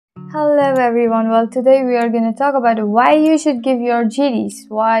Hello everyone. Well, today we are going to talk about why you should give your GDs.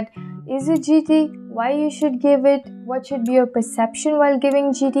 What is a GD? Why you should give it? What should be your perception while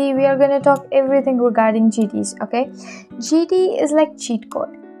giving GD? We are going to talk everything regarding GDs, okay? GD is like cheat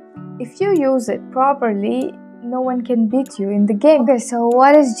code. If you use it properly, no one can beat you in the game. Okay, so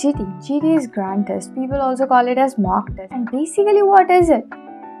what is GD? GD is grand test. People also call it as mock test. And basically what is it?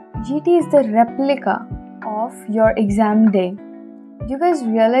 GD is the replica of your exam day. Do you guys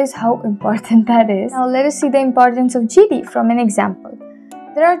realize how important that is? Now let us see the importance of GD from an example.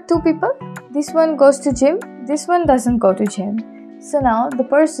 There are two people. This one goes to gym. This one doesn't go to gym. So now the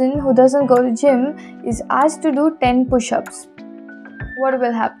person who doesn't go to gym is asked to do 10 push-ups. What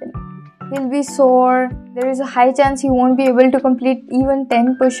will happen? He'll be sore. There is a high chance he won't be able to complete even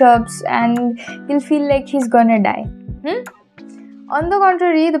 10 push-ups and he'll feel like he's gonna die. On the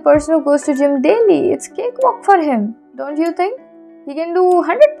contrary, the person who goes to gym daily, it's cakewalk for him. Don't you think? He can do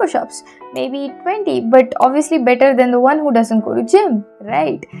 100 push-ups, maybe 20, but obviously better than the one who doesn't go to gym,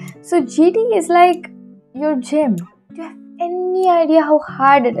 right? So GD is like your gym. Do you have any idea how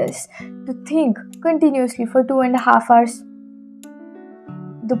hard it is to think continuously for 2.5 hours?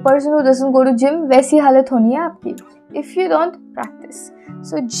 The person who doesn't go to gym, वैसी हालत होनी है आपकी if you don't practice.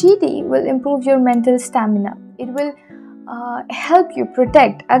 So GD will improve your mental stamina. It will help you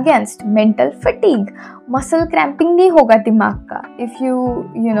protect against mental fatigue. Muscle cramping nahi hoga dimag ka if you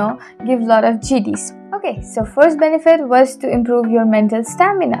give lot of GDs. Okay, so first benefit was to improve your mental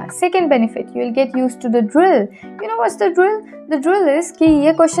stamina. Second benefit, you will get used to the drill. You know what's the drill? The drill is कि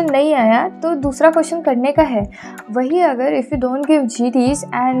ये question नहीं आया तो दूसरा question करने का है. वही अगर if you don't give GDs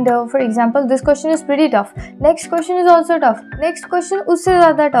and for example this question is pretty tough, next question is also tough, next question उससे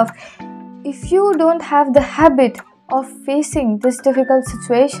ज़्यादा tough. If you don't have the habit of facing this difficult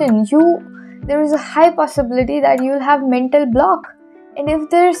situation, there is a high possibility that you will have mental block. And if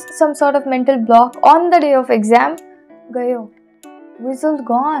there's some sort of mental block on the day of exam, gayo, result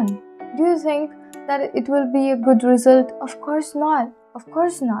gone. Do you think that it will be a good result? Of course not. Of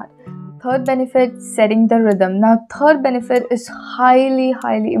course not. Third benefit, setting the rhythm. Now, third benefit is highly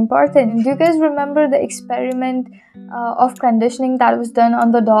important. Do you guys remember the experiment of conditioning that was done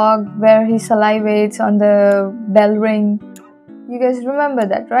on the dog where he salivates on the bell ring? You guys remember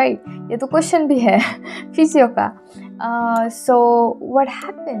that, right? ये तो question भी है physio का. So what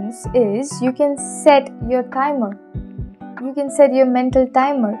happens is you can set your timer. You can set your mental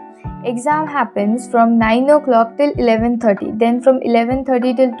timer. Exam happens from 9 o'clock till 11:30. Then from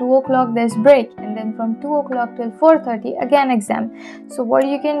 11:30 till 2 o'clock there's break. And then from 2 o'clock till 4:30 again exam. So what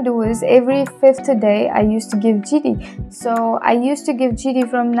you can do is every 5th day I used to give GD. So I used to give GD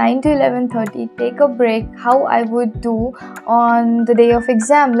from 9 to 11:30, take a break, how I would do on the day of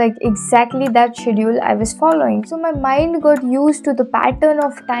exam. Like exactly that schedule I was following. So my mind got used to the pattern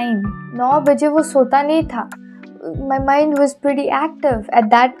of time. 9 बजे वो सोता नहीं था. My mind was pretty active at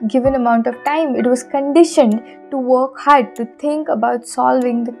that given amount of time. It was conditioned to work hard, to think about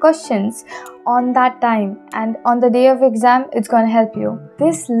solving the questions on that time. And on the day of exam, it's going to help you.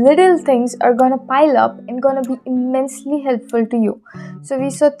 These little things are going to pile up and going to be immensely helpful to you. So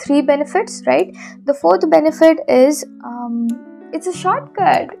we saw 3 benefits, right? The fourth benefit is it's a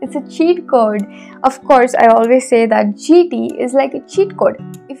shortcut. It's a cheat code. Of course, I always say that GD is like a cheat code.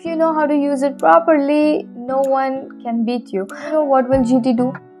 If you know how to use it properly, no one can beat you. You know what will GD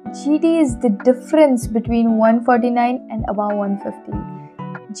do? GD is the difference between 149 and above 150.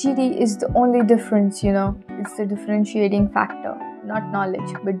 GD is the only difference, It's the differentiating factor. Not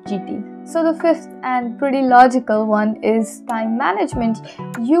knowledge, but GD. So the fifth and pretty logical one is time management.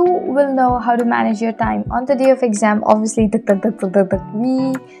 You will know how to manage your time. On the day of exam, obviously,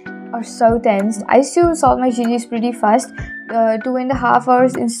 we are so tense. I used to solve my GDs pretty fast. 2.5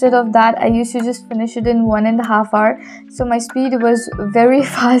 hours. Instead of that, I used to just finish it in 1.5 hours. So my speed was very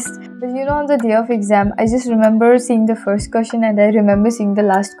fast. But on the day of exam, I just remember seeing the first question and I remember seeing the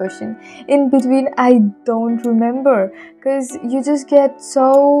last question. In between, I don't remember because you just get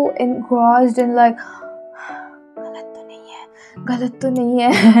so engrossed in like, galat to nahi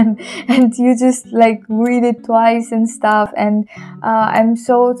hai, and you just like read it twice and stuff. And I'm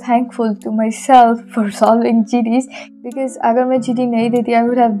so thankful to myself for solving GDs because agar main GD nahi deti, I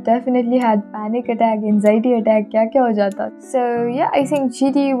would have definitely had panic attack, anxiety attack, kya ho jata. So yeah, I think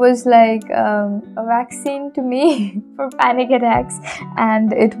GD was like a vaccine to me for panic attacks,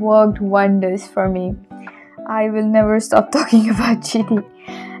 and it worked wonders for me. I will never stop talking about GD.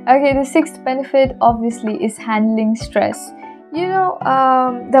 Okay, the sixth benefit obviously is handling stress.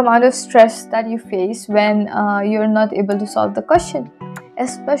 The amount of stress that you face when you're not able to solve the question,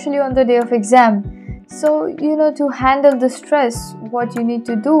 especially on the day of exam. So, to handle the stress, what you need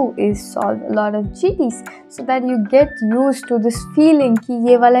to do is solve a lot of GTs so that you get used to this feeling कि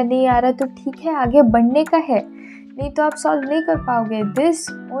ये वाला नहीं आ रहा तो ठीक है, आगे बढ़ने का है, नहीं तो आप solve नहीं कर पाओगे. This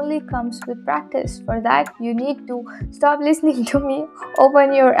only comes with practice. For that, you need to stop listening to me,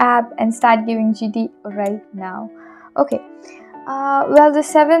 open your app and start giving GT right now. Okay. Well, the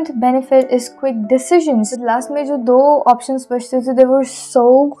seventh benefit is quick decisions. Last में जो दो options बचते थे, they were so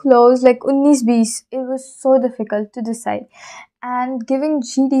close, like 19-20. It was so difficult to decide. And giving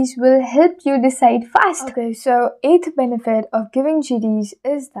GDs will help you decide fast. Okay, so eighth benefit of giving GDs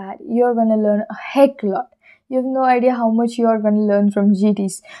is that you're gonna learn a heck lot. You have no idea how much you are going to learn from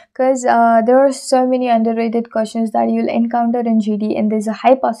GDs, because there are so many underrated questions that you'll encounter in GD, and there's a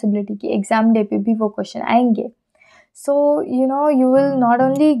high possibility कि exam day पे भी वो question आएंगे. So, you will not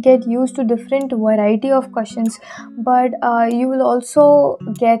only get used to different variety of questions, but you will also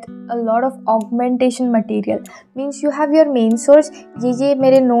get a lot of augmentation material. Means you have your main source, ये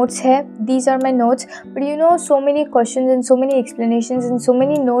मेरे notes है, these are my notes, but so many questions and so many explanations and so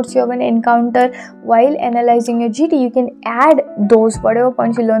many notes you're going to encounter while analyzing your GT. You can add those whatever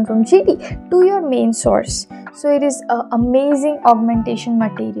points you learn from GT to your main source. So it is an amazing augmentation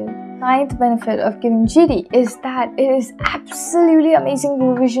material. Ninth benefit of giving GD is that it is absolutely amazing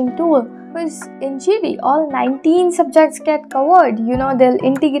revision tool, because in GD all 19 subjects get covered. They'll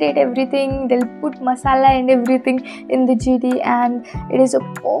integrate everything, they'll put masala and everything in the GD, and it is a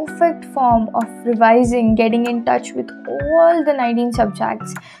perfect form of revising, getting in touch with all the 19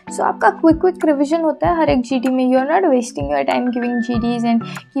 subjects. So आपका quick revision होता है हर एक GD में. You're not wasting your time giving GDs and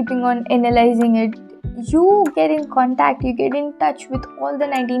keeping on analyzing it. You get in contact, you get in touch with all the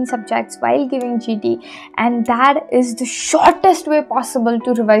 19 subjects while giving GT, and that is the shortest way possible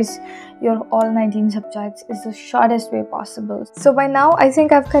to revise your all 19 subjects. Is the shortest way possible. So by now I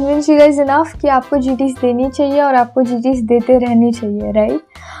think I've convinced you guys enough कि आपको GTs देनी चाहिए और आपको GTs देते रहनी चाहिए, right?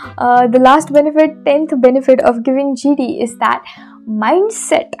 The last benefit, 10th benefit of giving GT is that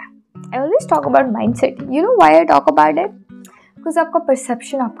mindset. I always talk about mindset. You know why I talk about it? Because आपका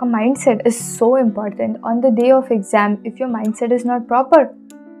perception, आपका mindset is so important. On the day of exam, if your mindset is not proper,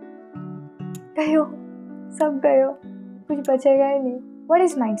 गयो, सब गयो, कुछ बचेगा ही नहीं. What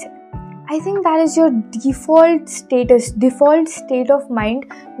is mindset? I think that is your default state of mind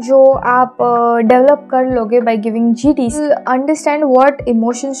जो आप develop कर लोगे by giving GTs. You'll understand what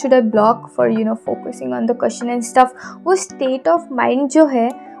emotions should I block for focusing on the question and stuff. वो state of mind जो है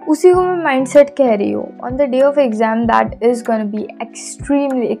उसी को मैं mindset कह रही हूँ. On the day of exam, that is going to be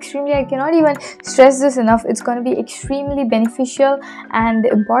extremely, I cannot even stress this enough, it's going to be extremely beneficial and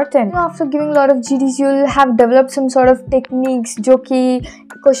important. After giving a lot of GDs, you'll have developed some sort of techniques जो कि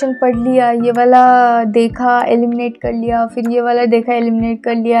question पढ़ लिया, ये वाला देखा eliminate कर लिया, फिर ये वाला देखा एलिमिनेट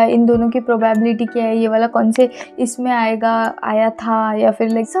कर लिया, इन दोनों की प्रोबेबिलिटी क्या है, ये वाला कौन से इसमें आया था, या फिर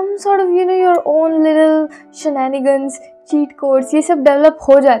like some sort of your own little shenanigans, cheat codes, ये सब डेवलप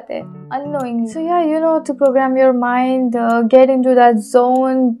हो जाते हैं unknowingly. So yeah, to program your mind, get into that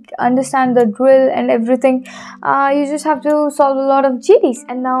zone, understand the drill and everything, you just have to solve a lot of GTs.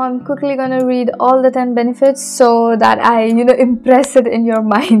 And now I'm quickly gonna read all the 10 benefits so that I impress it in your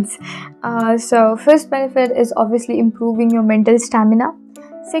minds. So first benefit is obviously improving your mental stamina.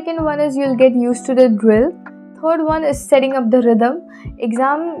 Second one is you'll get used to the drill. Third one is setting up the rhythm.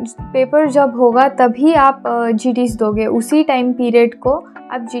 Exam paper जब होगा तभी आप GTs दोगे, उसी time period को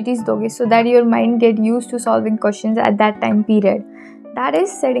आप GTs दोगे, so that your mind get used to solving questions at that time period. That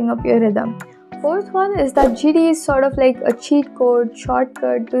is setting up your rhythm. Fourth one is that GT is sort of like a cheat code,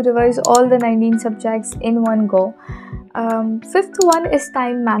 shortcut to revise all the 19 subjects in one go. Fifth one is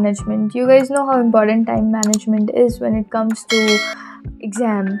time management. You guys know how important time management is when it comes to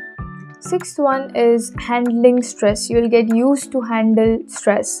exam. Sixth one is handling stress. You will get used to handle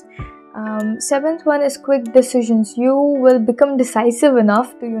stress. Seventh one is quick decisions. You will become decisive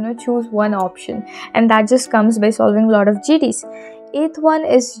enough to choose one option, and that just comes by solving a lot of GTs. Eighth one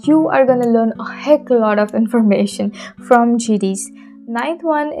is you are gonna learn a heck lot of information from GTs. Ninth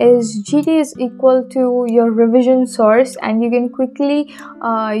one is GT is equal to your revision source, and you can quickly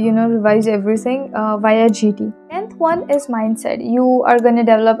revise everything via GT. 10th one is mindset. You are going to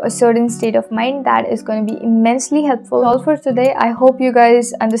develop a certain state of mind that is going to be immensely helpful. All for today. I hope you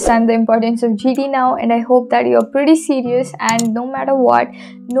guys understand the importance of GT now, and I hope that you're pretty serious, and no matter what,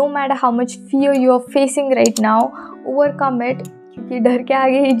 no matter how much fear you're facing right now, overcome it. क्योंकि डर के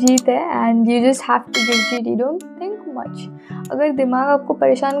आगे ही जीत है, and you just have to give GT. Don't think much. अगर दिमाग आपको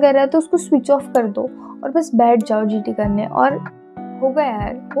परेशान कर रहा है तो उसको स्विच ऑफ कर दो और बस बैठ जाओ GT करने, और होगा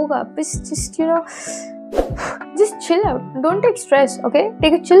यार, होगा. Just just chill out. Don't take stress, okay?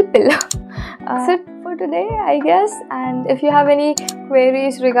 Take a chill pill. Sit for today, I guess. And if you have any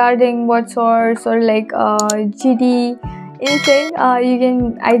queries regarding what source or like GD, anything, you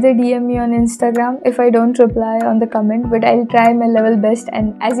can either DM me on Instagram if I don't reply on the comment, but I'll try my level best.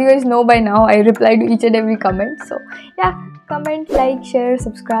 And as you guys know by now, I reply to each and every comment. So yeah, comment, like, share,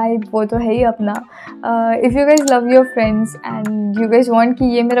 subscribe, वो तो है ही अपना. If you guys love your friends and you guys want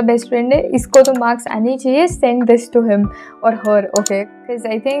कि ये मेरा best friend है, इसको तो marks आने चाहिए, send this to him or her, okay?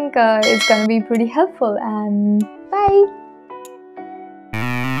 Because I think it's gonna be pretty helpful. And bye.